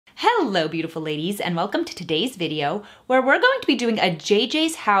Hello beautiful ladies, and welcome to today's video where we're going to be doing a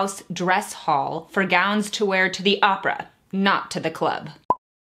JJ's House dress haul for gowns to wear to the opera, not to the club.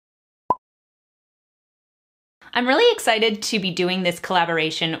 I'm really excited to be doing this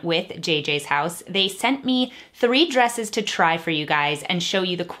collaboration with JJ's House. They sent me 3 dresses to try for you guys and show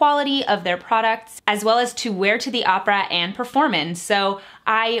you the quality of their products, as well as to wear to the opera and perform in. So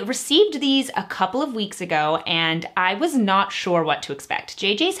I received these a couple of weeks ago and I was not sure what to expect.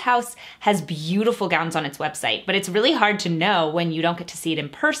 JJ's House has beautiful gowns on its website, but it's really hard to know when you don't get to see it in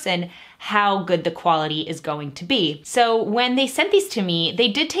person how good the quality is going to be. So when they sent these to me, they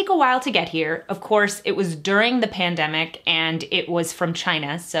did take a while to get here. Of course, it was during the pandemic and it was from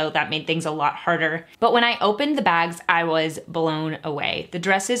China, so that made things a lot harder. But when I opened the bags, I was blown away. The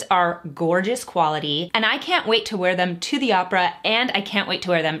dresses are gorgeous quality and I can't wait to wear them to the opera, and I can't wait to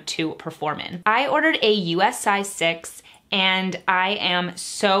wear them to perform in. I ordered a US size 6 and I am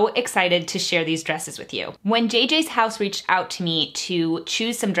so excited to share these dresses with you. When JJ's House reached out to me to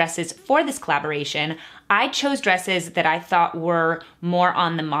choose some dresses for this collaboration, I chose dresses that I thought were more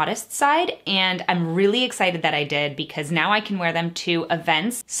on the modest side, and I'm really excited that I did because now I can wear them to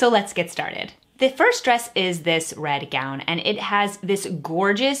events. So let's get started. The first dress is this red gown, and it has this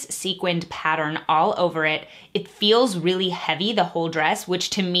gorgeous sequined pattern all over it. It feels really heavy, the whole dress, which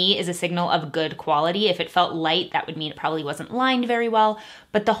to me is a signal of good quality. If it felt light, that would mean it probably wasn't lined very well,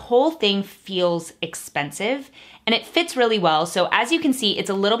 but the whole thing feels expensive and it fits really well. So as you can see, it's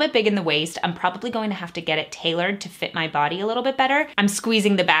a little bit big in the waist. I'm probably going to have to get it tailored to fit my body a little bit better. I'm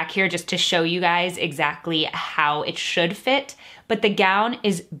squeezing the back here just to show you guys exactly how it should fit. But the gown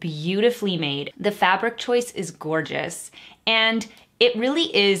is beautifully made. The fabric choice is gorgeous, and it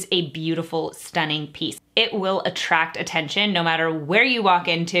really is a beautiful, stunning piece. It will attract attention no matter where you walk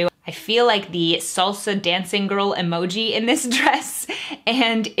into. I feel like the salsa dancing girl emoji in this dress,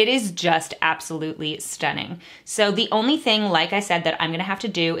 and it is just absolutely stunning. So the only thing, like I said, that I'm gonna have to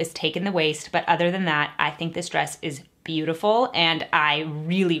do is take in the waist, but other than that, I think this dress is beautiful and I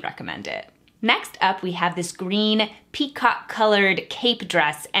really recommend it. Next up, we have this green peacock colored cape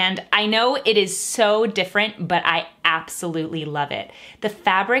dress, and I know it is so different, but I absolutely love it. The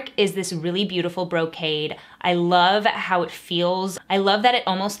fabric is this really beautiful brocade. I love how it feels. I love that it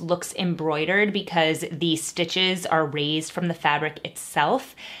almost looks embroidered because the stitches are raised from the fabric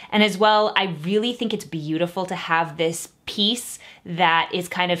itself. And as well, I really think it's beautiful to have this piece that is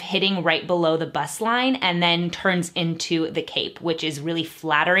kind of hitting right below the bust line and then turns into the cape, which is really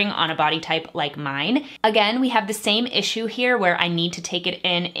flattering on a body type like mine. Again, we have the same issue here where I need to take it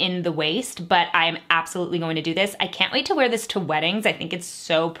in the waist, but I'm absolutely going to do this. I can't wait to wear this to weddings. I think it's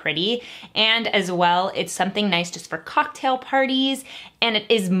so pretty. And as well, it's something nice just for cocktail parties, and it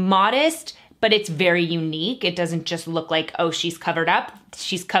is modest, but it's very unique. It doesn't just look like, oh, she's covered up.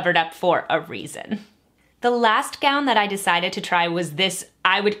 She's covered up for a reason. The last gown that I decided to try was this,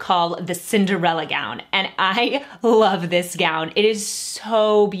 I would call the Cinderella gown, and I love this gown. It is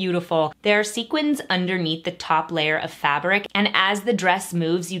so beautiful. There are sequins underneath the top layer of fabric, and as the dress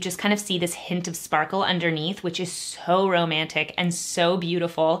moves, you just kind of see this hint of sparkle underneath, which is so romantic and so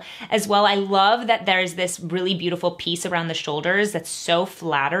beautiful. As well, I love that there's this really beautiful piece around the shoulders that's so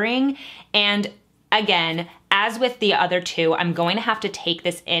flattering. And again, as with the other two, I'm going to have to take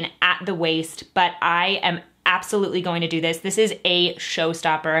this in at the waist, but I am absolutely going to do this. This is a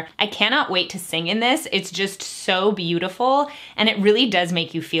showstopper. I cannot wait to sing in this. It's just so beautiful, and it really does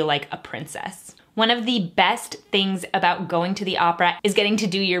make you feel like a princess. One of the best things about going to the opera is getting to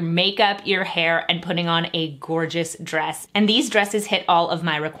do your makeup, your hair, and putting on a gorgeous dress. And these dresses hit all of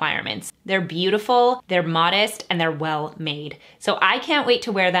my requirements. They're beautiful, they're modest, and they're well made. So I can't wait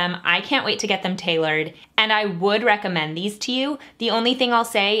to wear them. I can't wait to get them tailored. And I would recommend these to you. The only thing I'll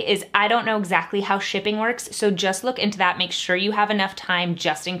say is I don't know exactly how shipping works, so just look into that. Make sure you have enough time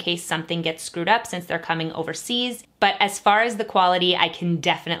just in case something gets screwed up since they're coming overseas. But as far as the quality, I can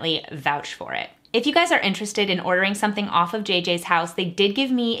definitely vouch for it. If you guys are interested in ordering something off of JJ's House, they did give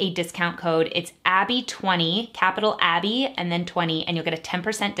me a discount code. It's Abby20, capital Abby, and then 20, and you'll get a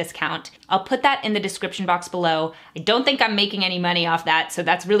 10% discount. I'll put that in the description box below. I don't think I'm making any money off that, so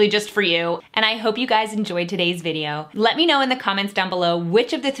that's really just for you. And I hope you guys enjoyed today's video. Let me know in the comments down below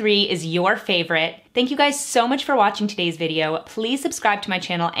which of the 3 is your favorite. Thank you guys so much for watching today's video. Please subscribe to my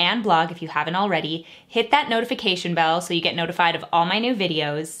channel and blog if you haven't already. Hit that notification bell so you get notified of all my new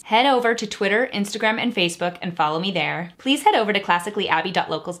videos. Head over to Twitter, Instagram, and Facebook and follow me there. Please head over to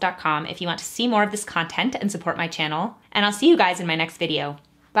classicallyabby.locals.com if you want to see more of this content and support my channel. And I'll see you guys in my next video.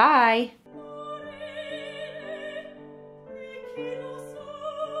 Bye!